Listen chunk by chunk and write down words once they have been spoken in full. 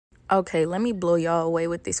Okay, let me blow y'all away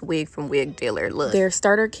with this wig from Wig Dealer. Look, their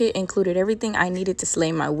starter kit included everything I needed to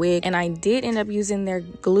slay my wig, and I did end up using their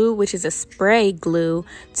glue, which is a spray glue,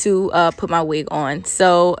 to put my wig on.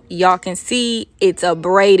 So y'all can see it's a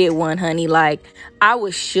braided one, honey. Like, I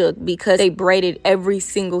was shook because they braided every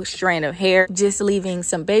single strand of hair, just leaving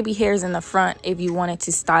some baby hairs in the front if you wanted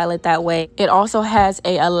to style it that way. It also has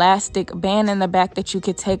a elastic band in the back that you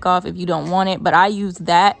could take off if you don't want it, but I used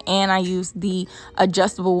that, and I used the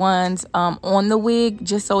adjustable one on the wig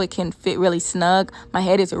just so it can fit really snug. My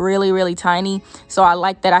head is really tiny, so I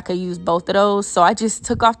like that I could use both of those. So I just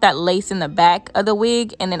took off that lace in the back of the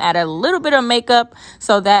wig and then added a little bit of makeup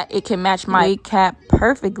so that it can match my wig cap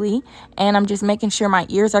perfectly. And I'm just making sure my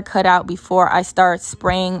ears are cut out before I start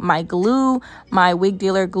spraying my glue, my Wig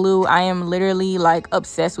Dealer glue. I am literally like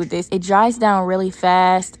obsessed with this. It dries down really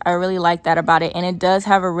fast. I really like that about it, and it does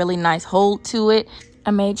have a really nice hold to it. I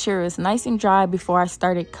made sure it was nice and dry before I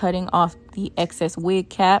started cutting off the excess wig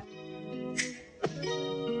cap.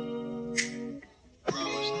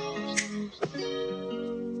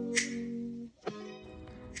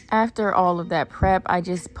 After all of that prep, I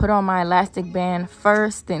just put on my elastic band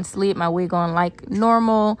first, then slid my wig on like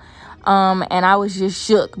normal. And I was just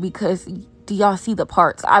shook because do y'all see the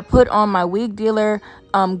parts? I put on my Wig Dealer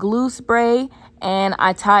glue spray, and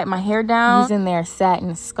I tied my hair down using their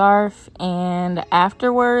satin scarf, and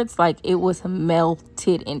afterwards, like, it was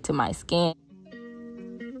melted into my skin.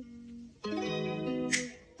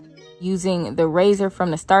 Using the razor from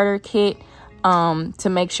the starter kit to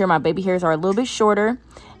make sure my baby hairs are a little bit shorter.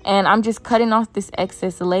 And I'm just cutting off this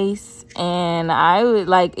excess lace, and I would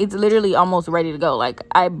like, it's literally almost ready to go. Like,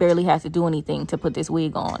 I barely have to do anything to put this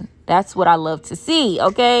wig on. That's what I love to see,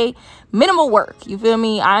 okay? Minimal work, you feel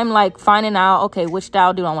me? I'm like finding out, okay, which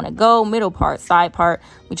style do I want to go? Middle part, side part.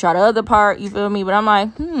 We try the other part, you feel me? But I'm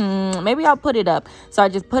like, maybe I'll put it up. So I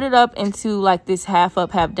just put it up into like this half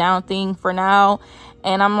up, half down thing for now.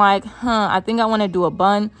 And I'm like, I think I want to do a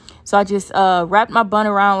bun. So I just wrapped my bun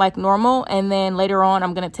around like normal. And then later on,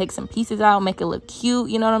 I'm going to take some pieces out, make it look cute.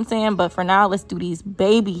 You know what I'm saying? But for now, let's do these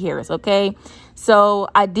baby hairs, okay? So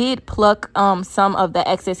I did pluck some of the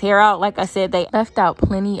excess hair out. Like I said, they left out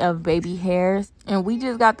plenty of baby hairs. And we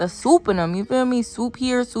just got the swoop in them. You feel me? Swoop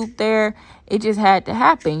here, swoop there. It just had to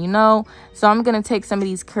happen, you know? So I'm going to take some of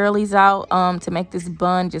these curlies out to make this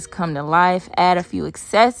bun just come to life. Add a few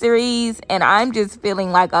accessories. And I'm just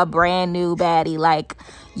feeling like a brand new baddie. Like,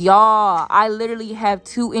 y'all, I literally have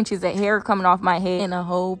 2 inches of hair coming off my head in a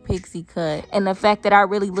whole pixie cut. And the fact that I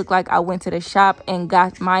really look like I went to the shop and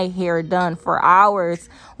got my hair done for hours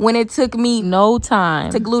when it took me no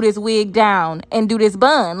time to glue this wig down and do this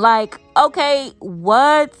bun. Like, okay,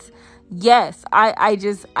 what? Yes, I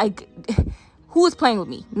who is playing with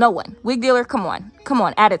me? No one. Wig Dealer, come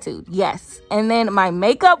on, attitude. Yes. And then my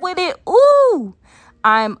makeup with it, ooh,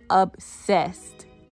 I'm obsessed.